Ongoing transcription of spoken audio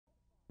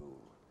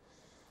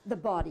The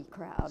body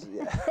crowd.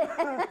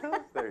 Yeah.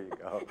 There you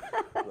go.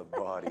 The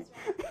body.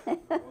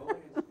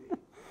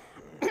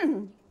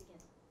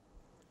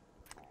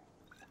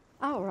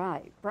 All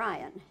right,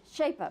 Brian,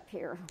 shape up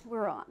here.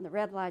 We're on. The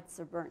red lights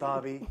are burning.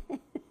 Bobbie,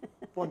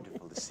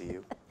 wonderful to see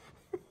you.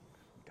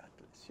 God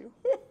bless you.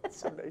 It's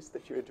so nice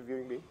that you're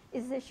interviewing me.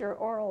 Is this your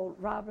Oral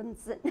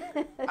Robinson?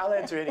 I'll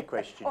answer any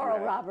question Oral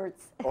you have.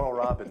 Roberts. Oral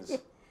Robbins.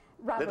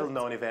 Roberts.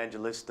 Little-known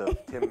evangelist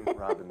of Tim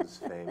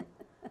Robbins fame.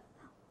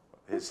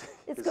 His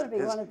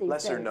one of these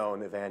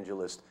lesser-known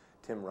evangelist,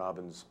 Tim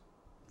Robbins'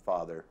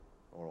 father,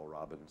 Oral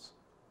Robbins.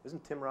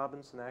 Isn't Tim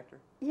Robbins an actor?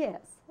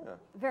 Yes, Yeah.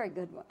 very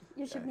good one.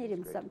 You should meet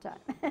him great. sometime.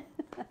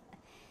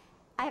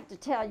 I have to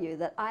tell you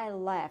that I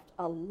laughed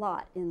a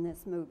lot in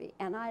this movie,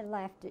 and I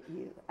laughed at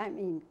you. I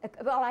mean,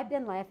 well, I've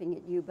been laughing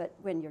at you, but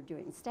when you're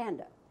doing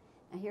stand-up.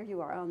 Now here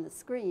you are on the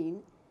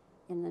screen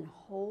in a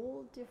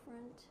whole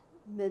different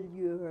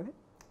milieu.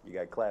 You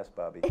got class,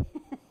 Bobbie.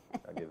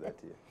 I'll give that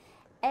to you.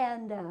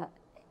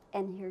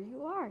 And here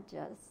you are,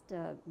 just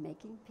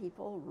making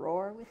people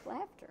roar with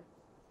laughter.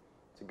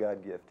 It's a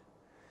God gift.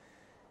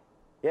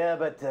 Yeah,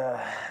 but,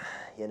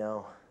 you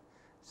know,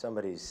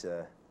 somebody's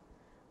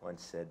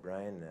once said,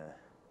 Brian,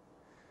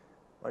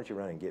 why don't you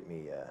run and get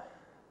me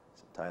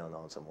some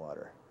Tylenol and some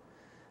water?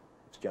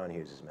 It's John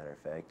Hughes, as a matter of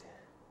fact.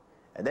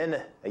 And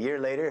then a year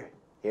later,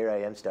 here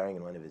I am starring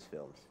in one of his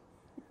films.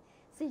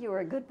 See, you were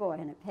a good boy,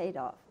 and it paid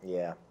off.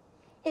 Yeah.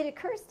 It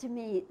occurs to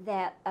me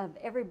that of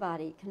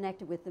everybody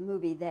connected with the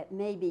movie, that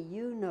maybe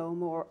you know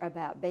more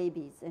about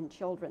babies and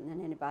children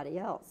than anybody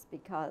else,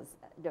 because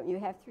don't you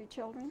have 3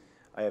 children?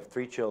 I have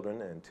 3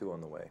 children and 2 on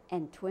the way.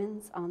 And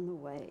twins on the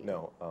way.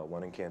 No,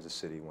 1 in Kansas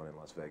City, 1 in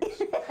Las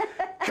Vegas.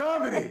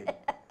 Comedy!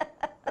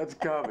 That's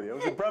comedy. It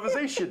was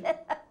improvisation.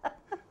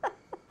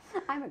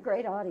 I'm a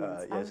great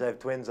audience. Yes, I have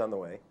twins on the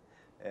way.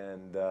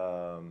 And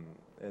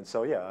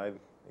so, yeah, I've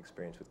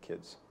experience with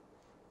kids.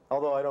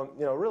 Although I don't,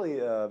 you know,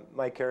 really,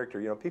 my character,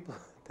 you know, people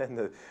tend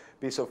to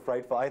be so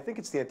frightful. I think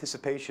it's the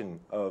anticipation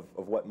of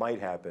what might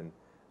happen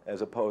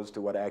as opposed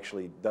to what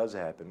actually does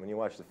happen. When you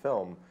watch the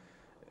film,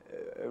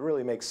 it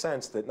really makes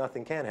sense that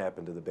nothing can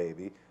happen to the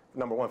baby.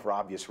 Number one, for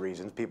obvious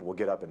reasons. People will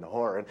get up in the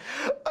horror and,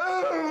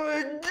 oh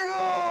my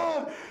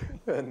God!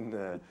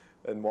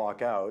 And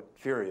walk out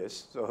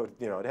furious. So,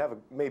 you know, it'd have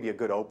maybe a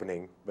good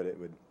opening, but it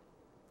would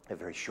have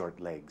very short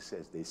legs,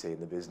 as they say in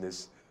the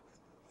business,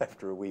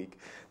 after a week.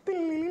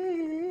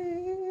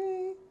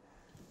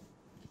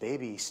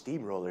 Baby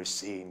steamroller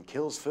scene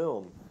kills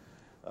film.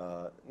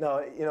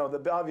 No, you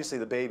know, obviously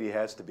the baby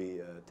has to be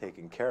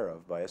taken care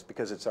of by us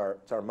because it's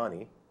our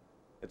money.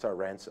 It's our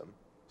ransom,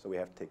 so we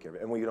have to take care of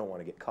it. And we don't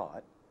want to get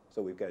caught,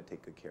 so we've got to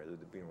take good care of it.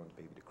 We don't want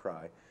the baby to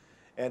cry.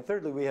 And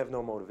thirdly, we have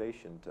no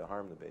motivation to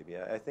harm the baby.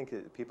 I think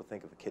that people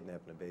think of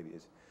kidnapping a baby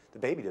as, the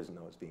baby doesn't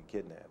know it's being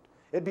kidnapped.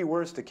 It'd be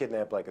worse to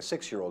kidnap like a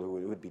 6-year-old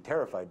who would be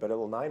terrified, but a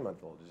little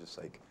 9-month-old is just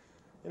like,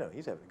 you know,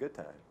 he's having a good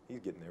time.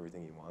 He's getting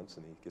everything he wants,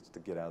 and he gets to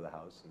get out of the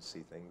house and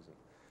see things. And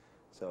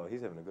so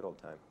he's having a good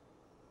old time.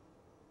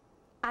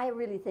 I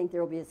really think there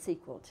will be a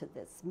sequel to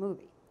this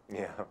movie.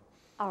 Yeah.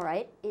 All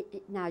right,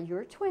 now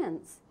you're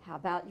twins. How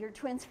about your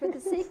twins for the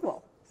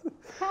sequel?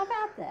 How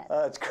about that?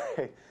 That's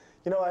great.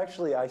 You know,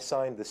 actually, I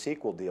signed the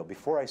sequel deal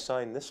before I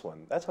signed this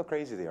one. That's how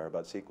crazy they are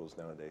about sequels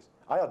nowadays.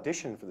 I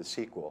auditioned for the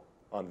sequel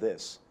on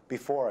this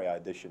before I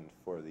auditioned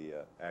for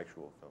the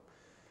actual film.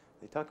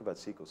 They talk about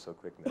sequels so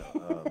quick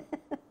now.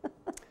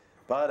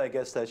 But I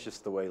guess that's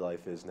just the way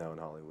life is now in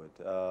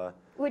Hollywood.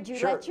 Would you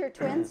sure. let your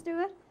twins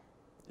do it?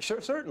 Sure,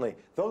 certainly.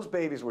 Those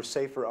babies were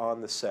safer on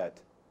the set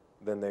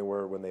than they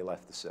were when they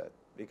left the set,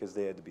 because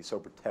they had to be so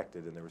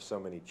protected, and there were so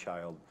many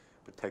child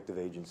protective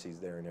agencies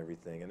there and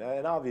everything.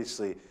 And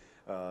obviously,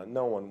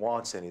 no one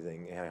wants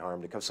anything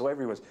harm to come. So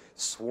everyone's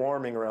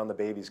swarming around the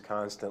babies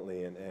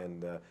constantly,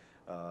 and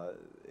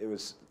it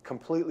was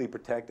completely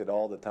protected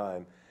all the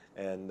time.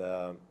 And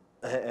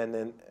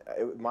then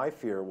my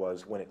fear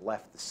was when it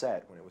left the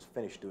set, when it was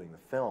finished doing the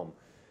film,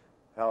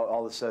 how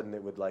all of a sudden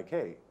it would like,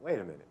 hey, wait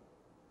a minute.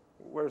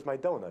 Where's my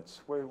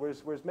donuts?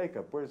 Where's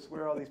makeup? Where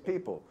are all these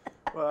people?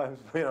 Well,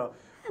 you know,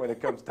 when it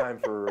comes time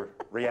for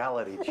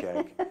reality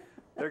check,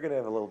 they're going to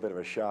have a little bit of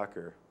a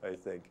shocker, I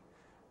think,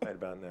 right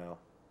about now.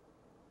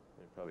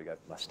 They probably got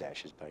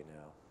mustaches by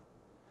now.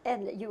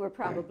 And you were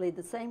probably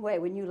the same way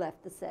when you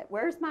left the set.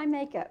 Where's my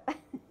makeup?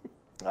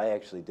 I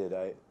actually did.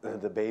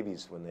 The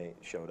babies, when they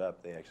showed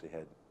up, they actually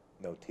had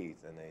no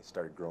teeth, and they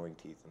started growing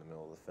teeth in the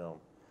middle of the film.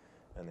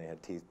 And they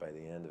had teeth by the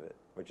end of it,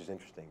 which is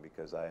interesting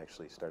because I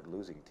actually started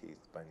losing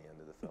teeth by the end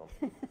of the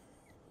film.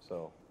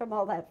 So from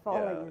all that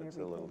falling yeah, and everything. it's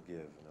a little give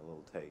and a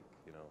little take,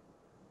 you know.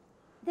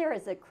 There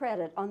is a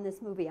credit on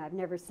this movie I've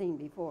never seen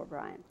before,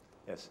 Brian.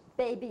 Yes.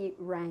 Baby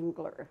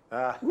Wrangler.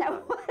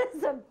 Now, what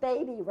is a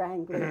baby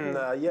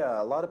wrangler?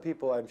 Yeah, a lot of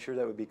people, I'm sure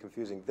that would be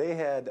confusing. They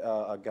had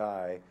a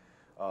guy,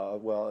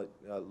 well,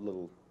 a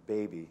little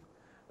baby,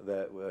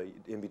 that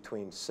in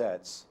between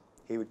sets,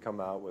 he would come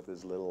out with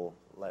his little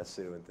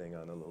lasso and thing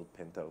on a little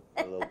pinto,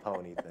 a little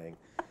pony thing.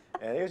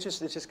 And it's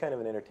just kind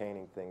of an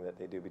entertaining thing that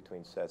they do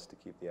between sets to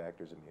keep the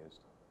actors amused.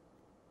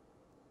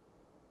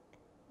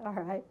 All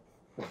right.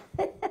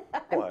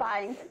 I'm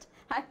buying it.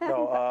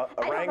 No,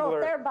 I don't know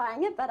if they're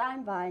buying it, but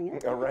I'm buying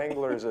it. A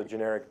wrangler is a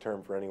generic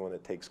term for anyone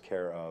that takes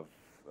care of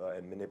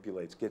and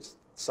manipulates, gets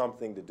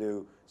something to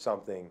do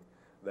something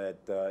that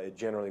it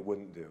generally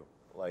wouldn't do,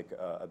 like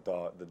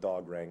the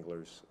dog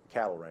wranglers,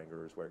 cattle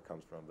wrangler is where it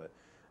comes from, but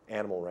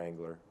animal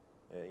wrangler,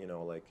 you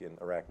know, like in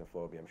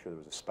arachnophobia, I'm sure there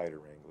was a spider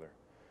wrangler.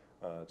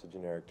 It's a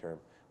generic term.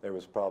 There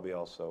was probably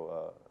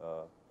also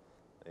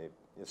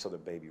so the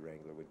baby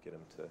wrangler would get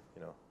them to,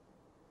 you know,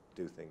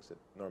 do things that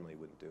normally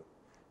wouldn't do.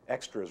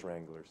 Extras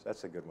wranglers,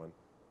 that's a good one.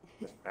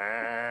 Just,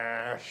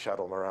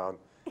 shuttle them around.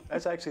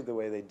 That's actually the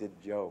way they did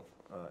Joe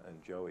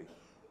and Joey.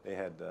 They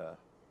had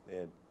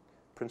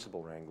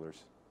principal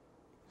wranglers.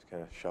 Just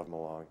kind of shove them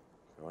along,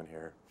 go in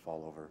here,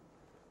 fall over.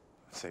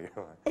 Say,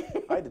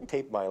 I had to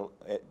tape my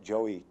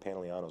Joey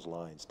Pantoliano's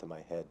lines to my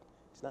head.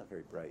 He's not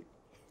very bright,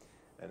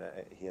 and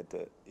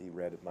he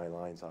read my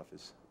lines off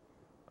his,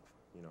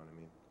 you know what I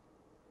mean.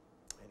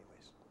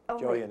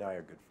 Anyways, Joey and I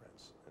are good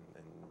friends, and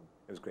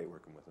it was great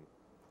working with him.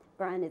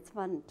 Brian, it's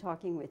fun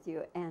talking with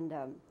you, and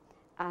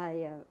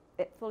I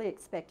fully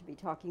expect to be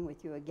talking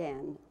with you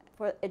again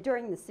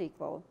during the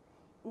sequel.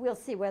 We'll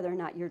see whether or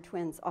not your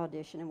twins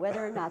audition, and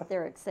whether or not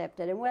they're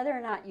accepted, and whether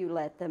or not you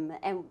let them,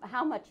 and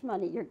how much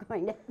money you're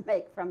going to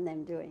make from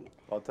them doing it.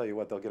 I'll tell you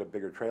what, they'll get a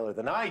bigger trailer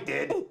than I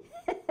did.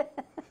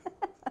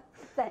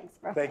 Thanks,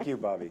 Brian. Thank you,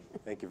 Bobbie.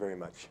 Thank you very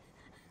much.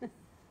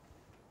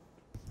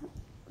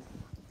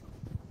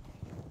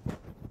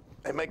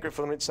 Hey,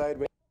 microphone it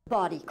sideways.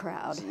 Body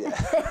crowd. Yeah.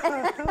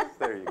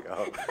 There you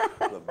go.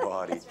 The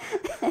body.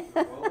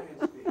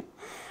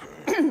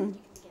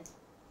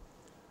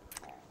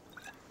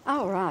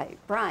 All right,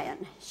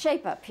 Brian,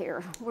 shape up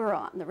here. We're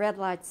on. The red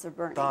lights are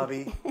burning.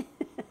 Bobbie,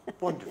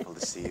 wonderful to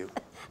see you.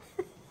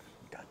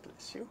 God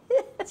bless you.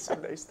 It's so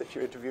nice that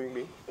you're interviewing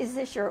me. Is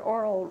this your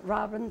Oral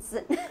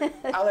Robinson?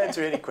 I'll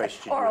answer any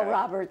question. Oral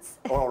Roberts.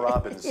 Oral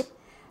Robbins.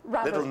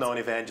 Roberts. Little-known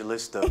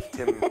evangelist of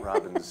Tim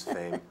Robbins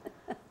fame.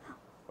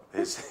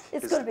 It's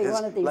going to be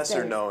one of these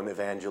lesser-known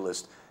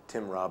evangelist,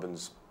 Tim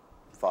Robbins'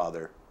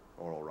 father,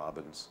 Oral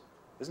Robbins.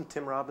 Isn't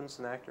Tim Robbins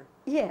an actor?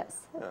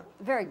 Yes, Yeah.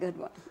 Very good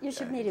one. You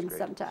should meet him great.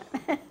 sometime.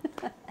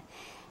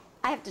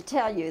 I have to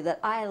tell you that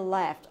I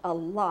laughed a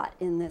lot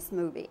in this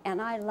movie,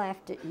 and I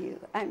laughed at you.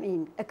 I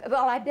mean,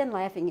 well, I've been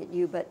laughing at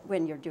you, but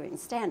when you're doing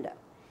stand-up.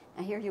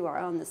 Now here you are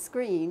on the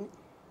screen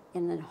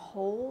in a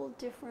whole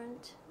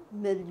different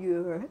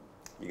milieu.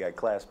 You got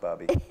class,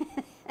 Bobbie.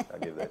 I'll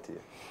give that to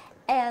you.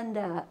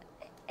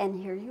 And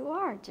here you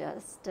are,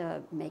 just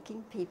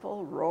making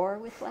people roar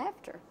with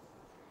laughter.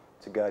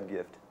 It's a God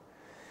gift.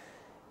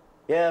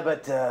 Yeah,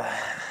 but,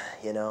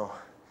 you know,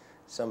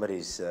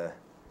 somebody's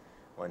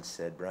once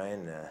said,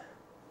 Brian,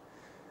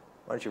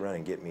 why don't you run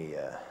and get me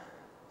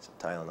some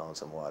Tylenol and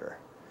some water?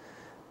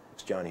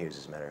 It's John Hughes,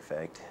 as a matter of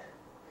fact.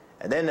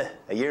 And then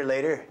a year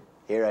later,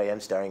 here I am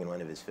starring in one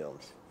of his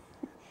films.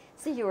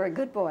 See, you were a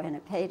good boy, and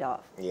it paid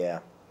off. Yeah.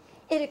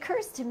 It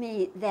occurs to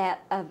me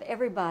that of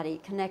everybody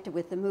connected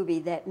with the movie,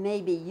 that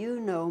maybe you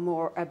know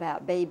more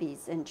about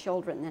babies and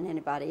children than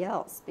anybody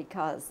else,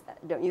 because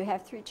don't you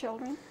have 3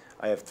 children?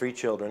 I have 3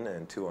 children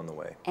and 2 on the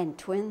way. And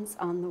twins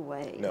on the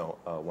way. No,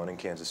 1 in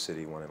Kansas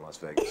City, 1 in Las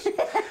Vegas.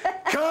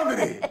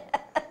 Comedy!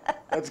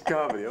 That's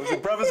comedy. It was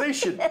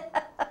improvisation.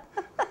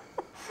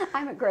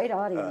 I'm a great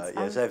audience.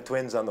 Yes, I have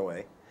twins on the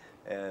way.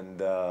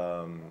 And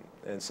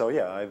so,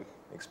 yeah, I've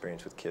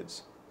experience with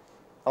kids.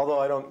 Although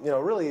I don't, you know,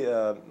 really,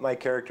 my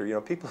character, you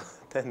know, people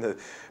tend to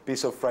be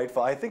so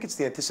frightful. I think it's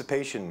the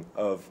anticipation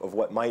of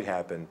what might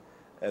happen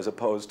as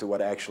opposed to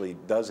what actually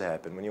does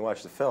happen. When you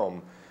watch the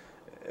film,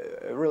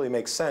 it really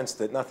makes sense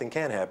that nothing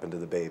can happen to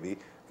the baby.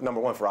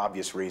 Number one, for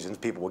obvious reasons,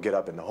 people will get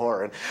up in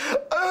horror and,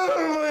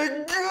 oh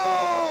my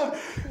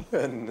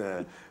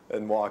God,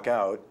 and walk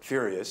out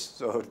furious.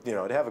 So, you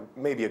know, it'd have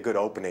maybe a good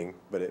opening,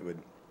 but it would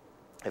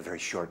have very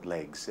short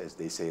legs, as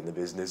they say in the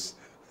business.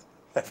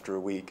 After a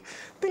week,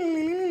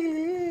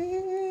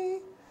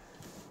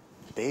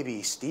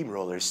 baby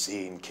steamroller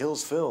scene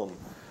kills film.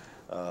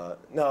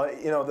 No,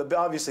 you know,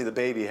 obviously the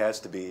baby has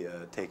to be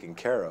taken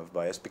care of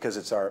by us because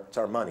it's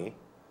our money,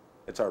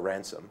 it's our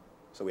ransom,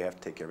 so we have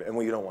to take care of it, and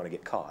we don't want to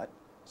get caught,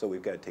 so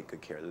we've got to take good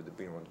care of it.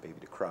 We don't want the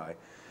baby to cry.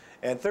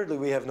 And thirdly,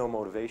 we have no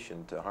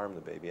motivation to harm the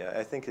baby.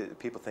 I think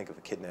people think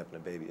of kidnapping a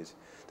baby as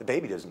the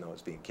baby doesn't know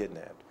it's being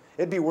kidnapped.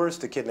 It'd be worse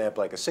to kidnap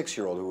like a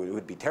 6-year-old who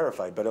would be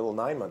terrified, but a little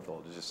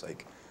 9-month-old is just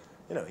like,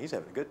 you know, he's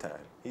having a good time.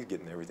 He's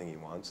getting everything he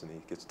wants, and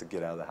he gets to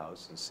get out of the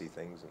house and see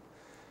things. And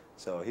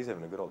so he's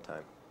having a good old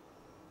time.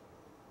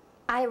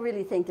 I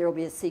really think there will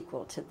be a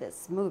sequel to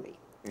this movie.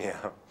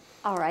 Yeah.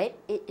 All right.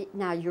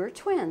 Now, you're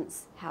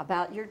twins. How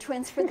about your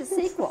twins for the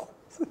sequel?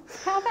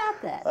 How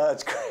about that?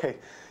 That's great.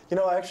 You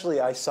know,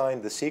 actually, I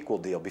signed the sequel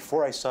deal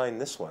before I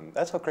signed this one.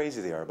 That's how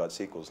crazy they are about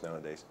sequels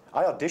nowadays.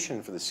 I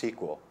auditioned for the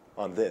sequel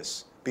on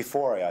this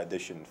before I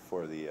auditioned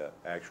for the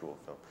actual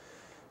film.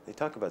 They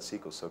talk about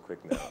sequels so quick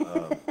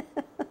now.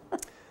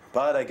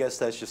 But I guess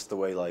that's just the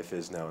way life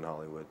is now in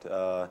Hollywood.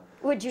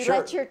 Would you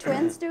let your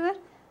twins do it?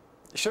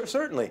 Sure,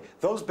 certainly.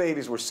 Those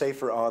babies were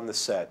safer on the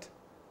set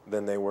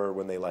than they were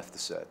when they left the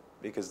set,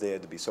 because they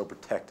had to be so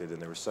protected,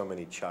 and there were so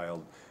many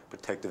child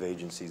protective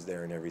agencies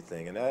there and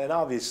everything. And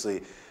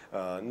obviously,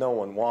 no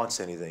one wants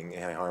anything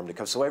harm to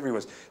come. So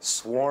everyone's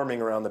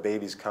swarming around the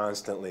babies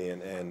constantly,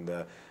 and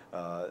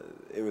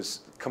it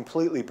was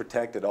completely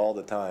protected all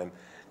the time.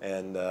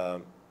 And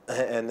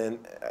then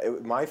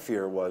my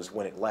fear was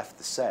when it left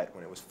the set,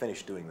 when it was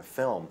finished doing the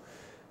film,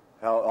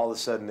 how all of a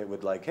sudden it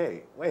would like,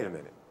 hey, wait a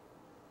minute.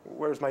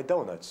 Where's my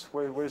donuts?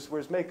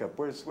 Where's makeup?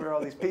 Where are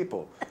all these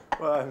people?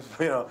 Well,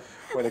 you know,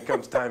 when it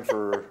comes time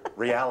for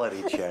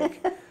reality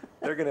check,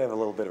 they're going to have a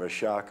little bit of a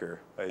shocker,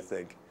 I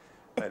think,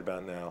 right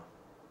about now.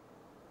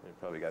 They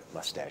probably got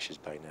mustaches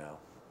by now.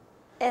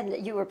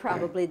 And you were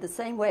probably the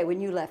same way when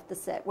you left the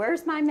set.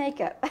 Where's my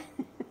makeup?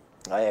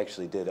 I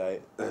actually did.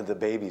 The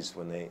babies,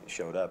 when they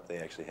showed up, they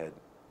actually had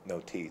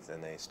no teeth,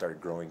 and they started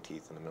growing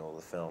teeth in the middle of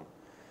the film.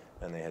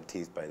 And they had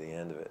teeth by the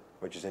end of it,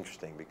 which is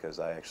interesting because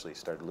I actually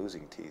started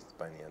losing teeth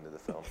by the end of the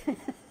film.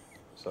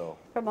 So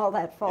from all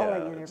that falling and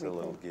everything. Yeah, it's a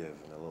little give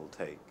and a little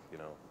take, you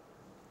know.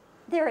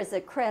 There is a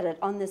credit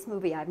on this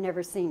movie I've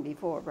never seen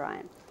before,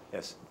 Brian.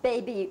 Yes.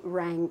 Baby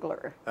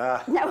Wrangler.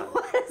 Now,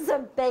 what is a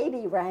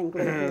baby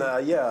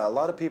wrangler? Yeah, a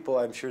lot of people,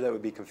 I'm sure that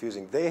would be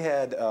confusing. They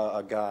had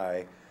a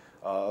guy,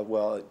 a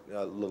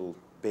little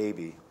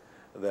baby,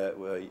 that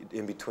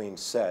in between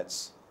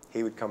sets,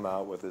 he would come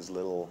out with his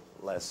little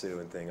lasso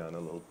and thing on a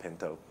little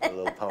pinto, a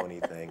little pony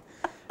thing.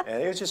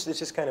 And it's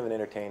just kind of an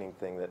entertaining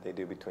thing that they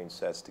do between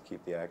sets to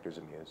keep the actors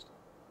amused.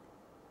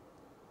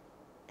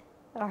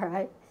 All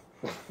right.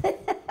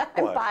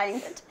 I'm buying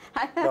it.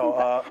 No,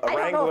 I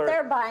don't know if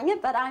they're buying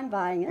it, but I'm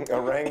buying it. A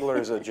wrangler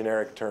is a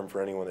generic term for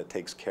anyone that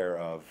takes care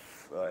of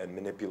and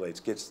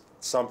manipulates, gets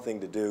something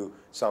to do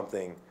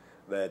something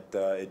that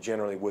it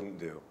generally wouldn't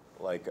do,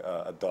 like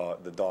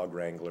the dog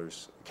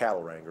wranglers,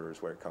 cattle wrangler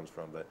is where it comes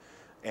from, but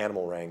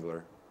animal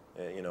wrangler,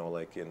 you know,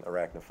 like in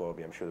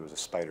arachnophobia, I'm sure there was a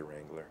spider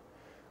wrangler.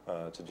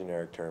 It's a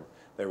generic term.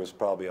 There was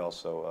probably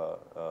also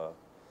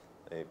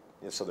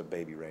so the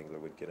baby wrangler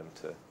would get him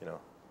to, you know,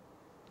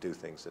 do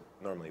things that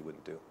normally he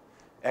wouldn't do.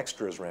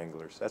 Extras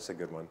wranglers, that's a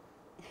good one.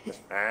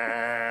 Just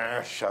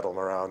shuttle them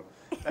around.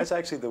 That's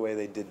actually the way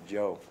they did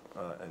Joe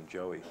and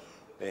Joey.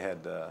 They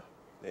had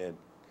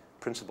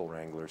principal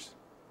wranglers.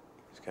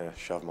 Just kind of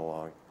shove them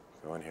along,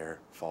 go in here,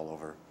 fall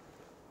over.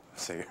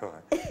 So, you know,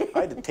 I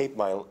had to tape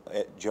my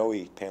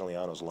Joey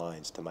Pantoliano's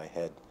lines to my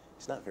head.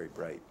 He's not very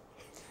bright,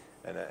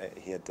 and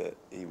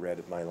he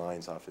read my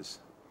lines off his,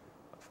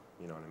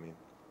 you know what I mean.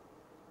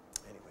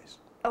 Anyways,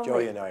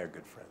 Joey and I are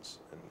good friends,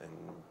 and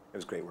it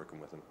was great working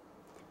with him.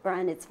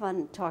 Brian, it's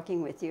fun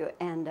talking with you,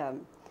 and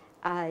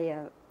I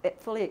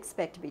fully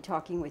expect to be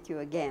talking with you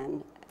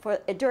again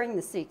during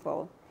the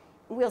sequel.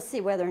 We'll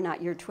see whether or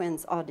not your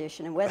twins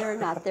audition, and whether or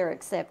not they're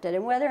accepted,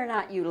 and whether or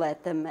not you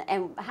let them,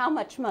 and how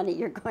much money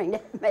you're going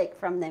to make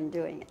from them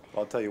doing it.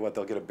 I'll tell you what,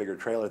 they'll get a bigger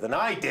trailer than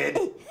I did.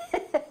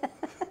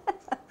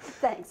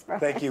 Thanks, Brian.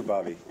 Thank you,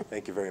 Bobbie.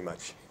 Thank you very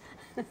much.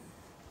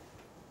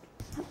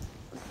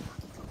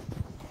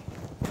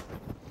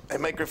 My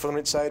microphone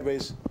went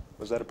sideways.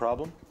 Was that a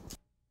problem?